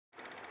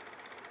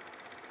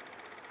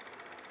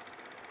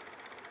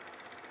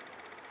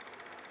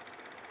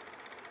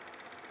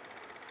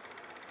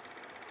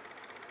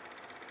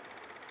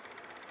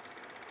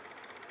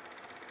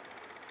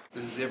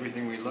This is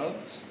Everything We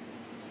Loved.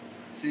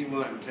 Scene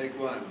 1, take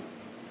 1.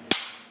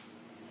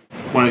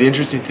 One of the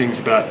interesting things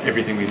about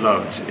Everything We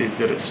Loved is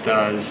that it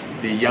stars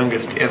the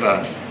youngest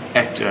ever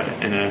actor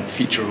in a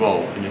feature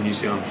role in a New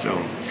Zealand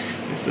film.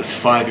 It's this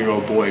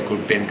 5-year-old boy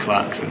called Ben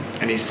Clarkson,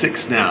 and he's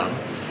 6 now,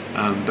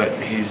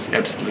 but he's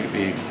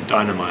absolutely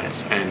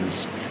dynamite,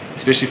 and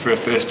especially for a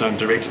first-time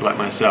director like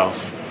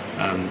myself,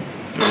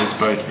 it was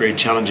both very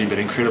challenging but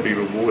incredibly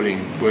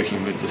rewarding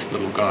working with this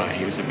little guy.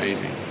 He was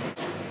amazing.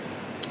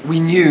 We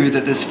knew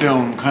that this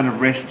film kind of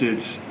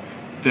rested,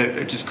 that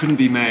it just couldn't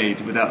be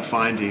made without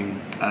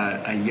finding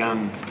a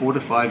young 4 to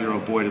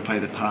 5-year-old boy to play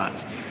the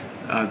part.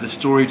 The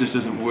story just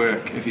doesn't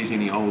work if he's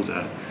any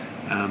older,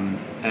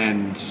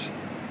 and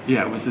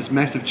yeah, it was this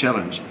massive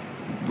challenge.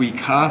 We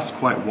cast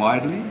quite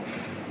widely.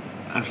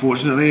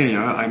 Unfortunately,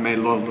 I made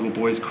a lot of little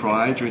boys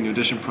cry during the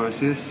audition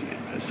process.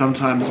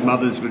 Sometimes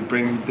mothers would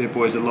bring their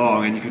boys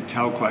along, and you could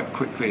tell quite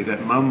quickly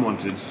that mum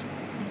wanted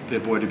their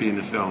boy to be in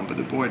the film, but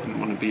the boy didn't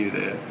want to be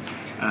there.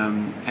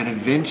 And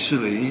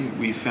eventually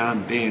we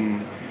found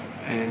Ben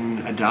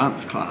in a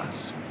dance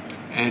class,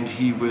 and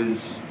he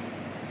was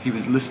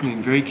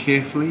listening very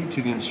carefully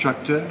to the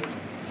instructor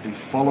and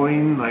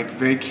following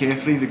very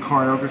carefully the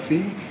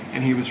choreography,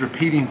 and he was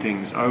repeating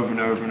things over and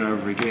over and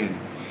over again.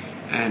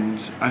 And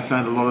I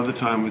found a lot of the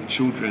time with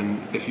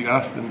children, if you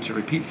ask them to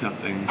repeat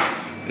something,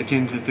 they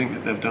tend to think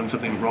that they've done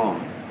something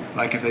wrong.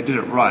 Like if they did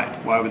it right,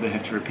 why would they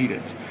have to repeat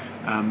it?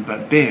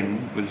 But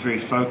Ben was very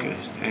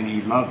focused, and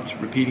he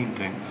loved repeating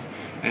things.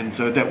 And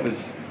so that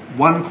was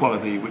one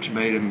quality which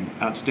made him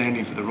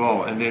outstanding for the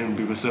role. And then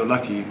we were so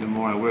lucky, the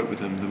more I worked with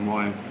him, the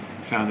more I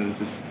found there was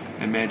this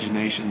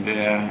imagination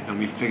there, and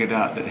we figured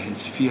out that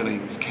his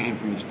feelings came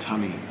from his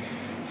tummy.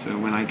 So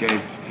when I gave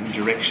him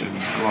direction,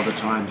 a lot of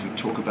the times we'd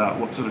talk about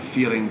what sort of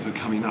feelings were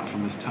coming up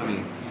from his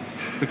tummy.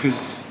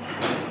 Because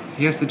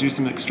he has to do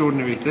some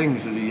extraordinary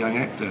things as a young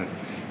actor.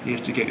 He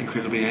has to get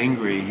incredibly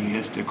angry, he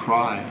has to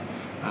cry,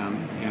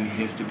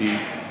 he has to be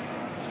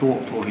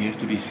thoughtful, he has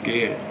to be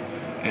scared.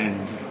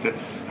 And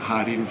that's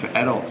hard even for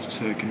adults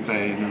to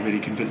convey in a really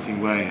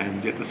convincing way,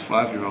 and yet this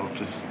 5-year-old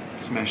just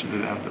smashes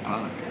it out of the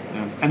park.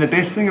 And the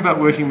best thing about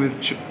working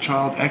with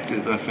child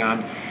actors, I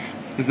found,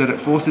 is that it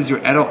forces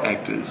your adult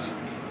actors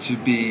to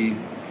be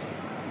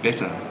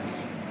better.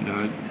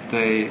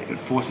 It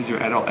forces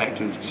your adult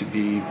actors to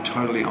be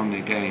totally on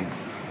their game.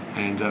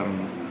 And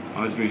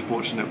I was very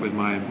fortunate with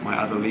my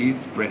other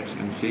leads, Brett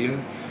and Sia,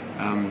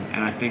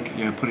 and I think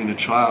putting a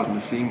child in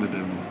the scene with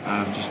them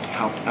just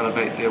helped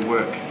elevate their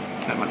work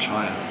that much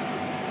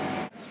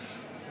higher.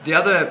 The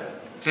other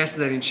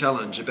fascinating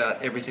challenge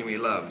about Everything We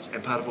Loved,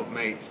 and part of what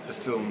made the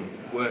film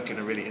work in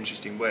a really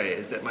interesting way,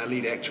 is that my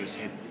lead actress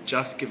had she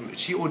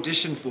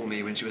auditioned for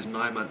me when she was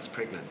 9 months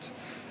pregnant,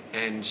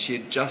 and she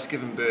had just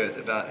given birth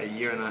about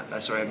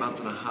a month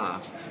and a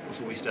half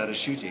before we started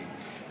shooting.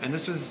 And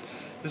this was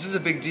a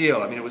big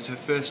deal. I mean, it was her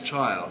first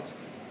child,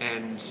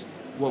 and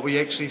what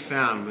we actually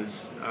found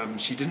was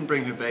she didn't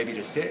bring her baby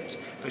to set,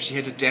 but she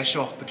had to dash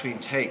off between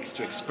takes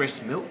to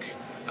express milk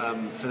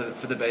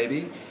for the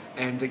baby.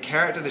 And the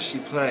character that she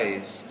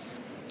plays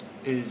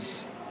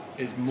is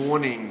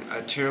mourning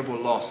a terrible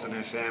loss in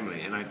her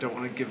family, and I don't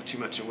want to give too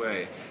much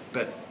away,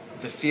 but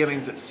the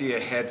feelings that Sia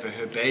had for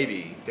her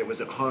baby that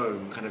was at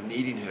home kind of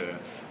needing her,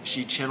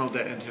 she channeled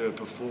that into her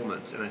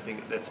performance, and I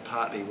think that's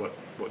partly what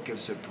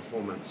gives her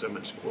performance so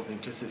much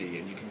authenticity,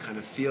 and you can kind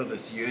of feel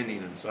this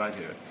yearning inside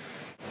her.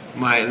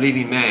 My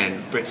leading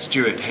man, Brett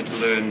Stewart, had to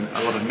learn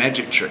a lot of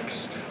magic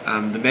tricks.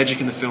 The magic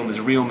in the film is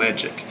real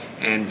magic,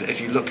 and if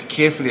you look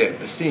carefully at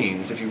the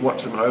scenes, if you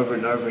watch them over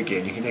and over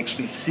again, you can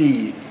actually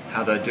see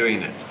how they're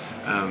doing it.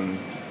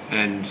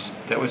 And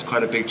that was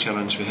quite a big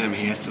challenge for him.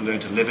 He has to learn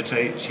to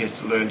levitate, he has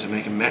to learn to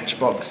make a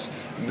matchbox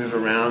move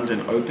around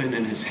and open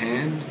in his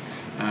hand.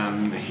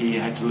 He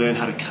had to learn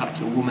how to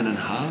cut a woman in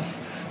half.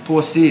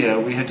 Poor Sia,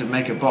 we had to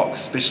make a box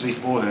specially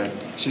for her.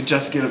 She'd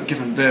just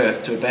given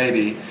birth to a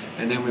baby,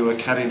 and then we were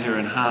cutting her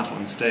in half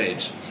on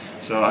stage.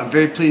 So I'm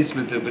very pleased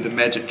with the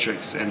magic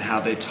tricks and how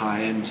they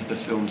tie into the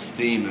film's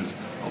theme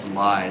of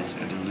lies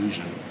and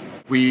illusion.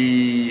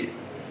 We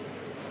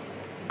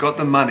got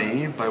the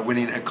money by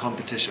winning a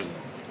competition.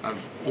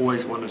 I've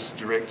always wanted to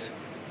direct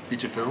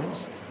feature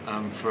films.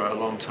 For a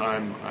long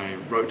time I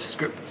wrote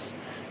scripts,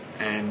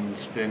 and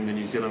then the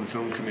New Zealand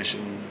Film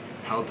Commission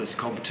held this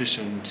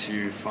competition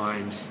to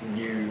find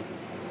new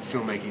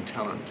filmmaking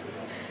talent,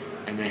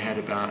 and they had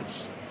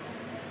about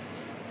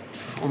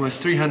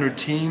almost 300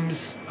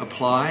 teams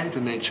applied,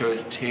 and they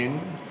chose 10,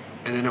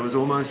 and then it was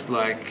almost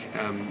like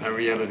a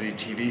reality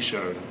TV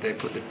show. They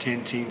put the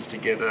 10 teams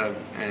together,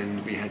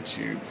 and we had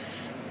to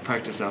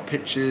practice our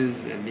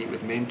pitches and meet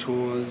with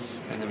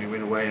mentors, and then we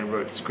went away and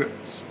wrote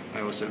scripts.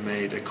 I also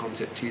made a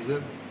concept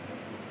teaser,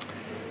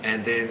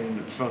 and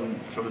then from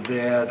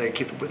there they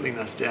kept whittling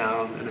us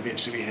down, and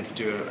eventually we had to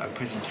do a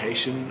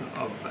presentation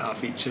of our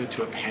feature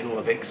to a panel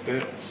of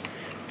experts,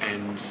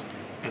 and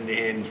in the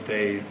end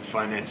they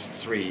financed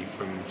 3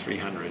 from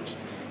 300,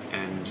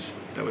 and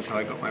that was how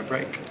I got my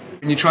break.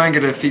 When you try and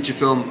get a feature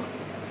film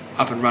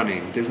up and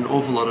running, there's an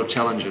awful lot of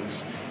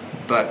challenges.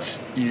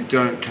 but you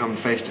don't come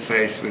face to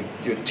face with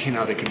your 10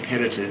 other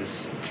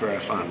competitors for our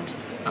fund.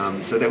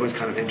 So that was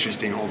kind of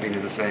interesting, all being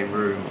in the same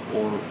room,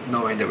 all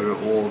knowing that we were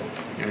all,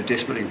 you know,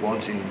 desperately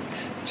wanting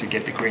to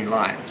get the green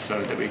light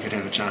so that we could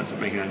have a chance at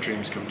making our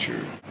dreams come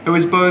true. It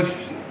was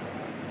both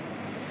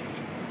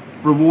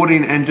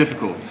rewarding and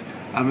difficult.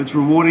 It's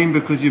rewarding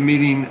because you're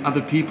meeting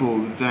other people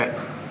that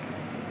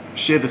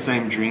share the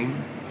same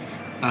dream,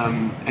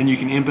 and you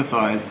can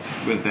empathize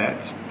with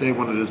that. They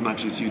want it as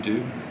much as you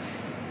do.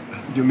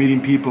 You're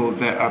meeting people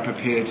that are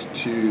prepared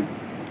to,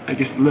 I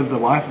guess, live the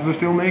life of a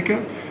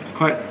filmmaker. It's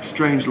quite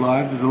strange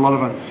lives. There's a lot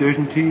of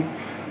uncertainty.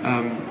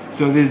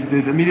 So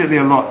there's immediately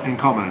a lot in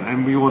common,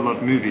 and we all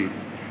love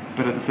movies.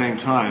 But at the same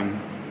time,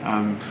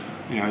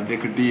 you know, there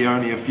could be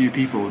only a few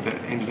people that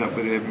ended up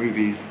with their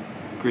movies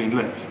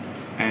greenlit.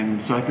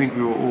 And so I think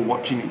we were all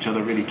watching each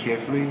other really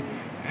carefully,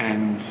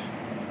 and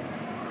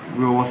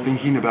we were all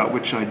thinking about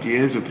which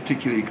ideas were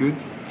particularly good.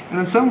 And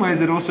in some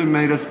ways it also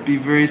made us be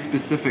very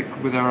specific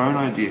with our own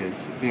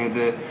ideas. You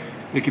know,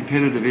 the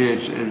competitive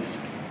edge, as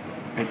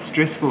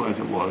stressful as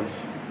it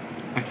was,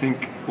 I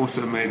think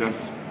also made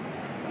us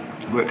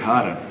work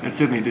harder. It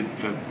certainly did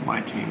for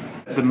my team.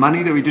 The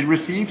money that we did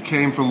receive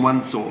came from one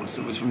source.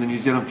 It was from the New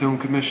Zealand Film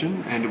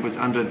Commission, and it was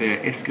under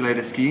their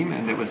escalator scheme,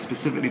 and that was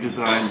specifically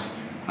designed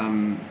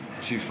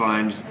to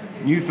find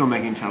new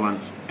filmmaking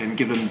talent and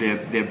give them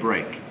their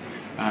break.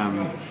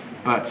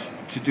 But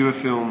to do a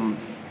film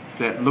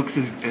that looks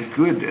as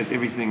good as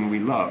everything we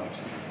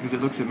loved, because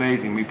it looks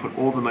amazing, we put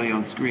all the money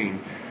on screen.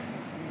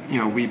 You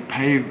know, we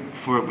pay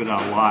for it with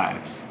our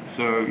lives.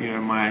 So, you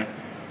know, my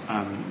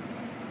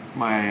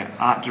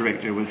art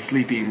director was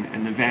sleeping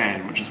in the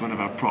van, which is one of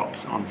our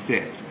props, on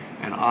set,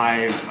 and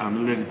I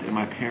lived in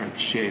my parents'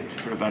 shed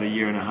for about 1.5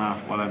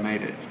 years while I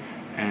made it.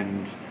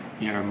 And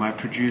you know, my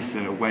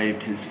producer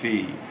waived his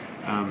fee,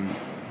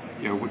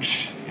 you know,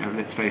 which, you know,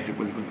 let's face it,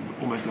 was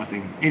almost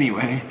nothing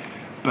anyway.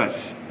 But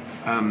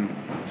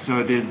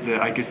so there's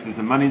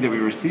the money that we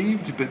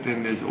received, but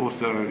then there's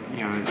also,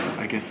 you know,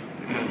 I guess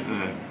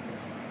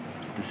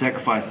the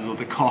sacrifices or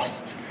the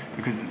cost,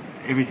 because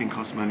everything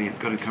costs money. It's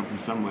got to come from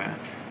somewhere.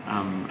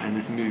 And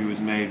this movie was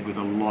made with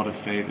a lot of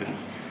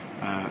favors,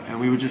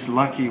 and we were just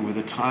lucky with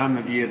the time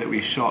of year that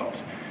we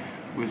shot.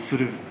 Was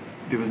sort of,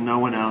 there was no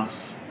one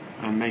else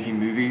making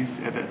movies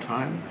at that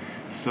time,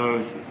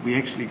 so we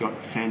actually got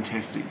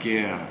fantastic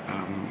gear,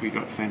 we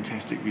got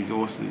fantastic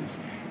resources,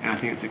 and I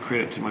think it's a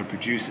credit to my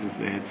producers.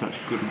 They had such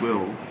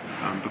goodwill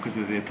because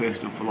of their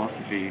personal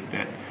philosophy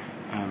that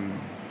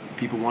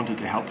people wanted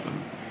to help them,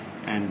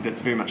 and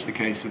that's very much the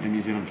case with the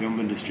New Zealand film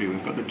industry.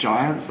 We've got the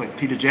giants like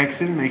Peter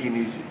Jackson making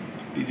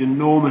these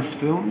enormous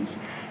films,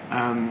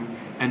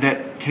 and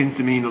that tends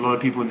to mean a lot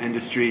of people in the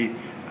industry,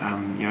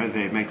 you know,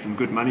 they make some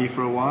good money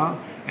for a while,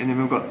 and then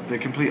we've got the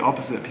complete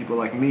opposite, people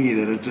like me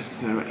that are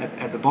just, you know,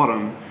 at the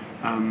bottom,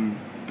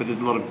 but there's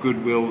a lot of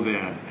goodwill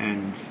there.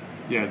 And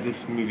yeah,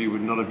 this movie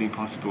would not have been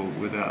possible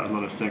without a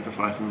lot of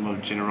sacrifice and a lot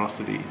of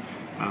generosity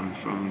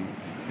from,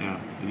 you know,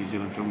 the New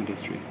Zealand film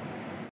industry.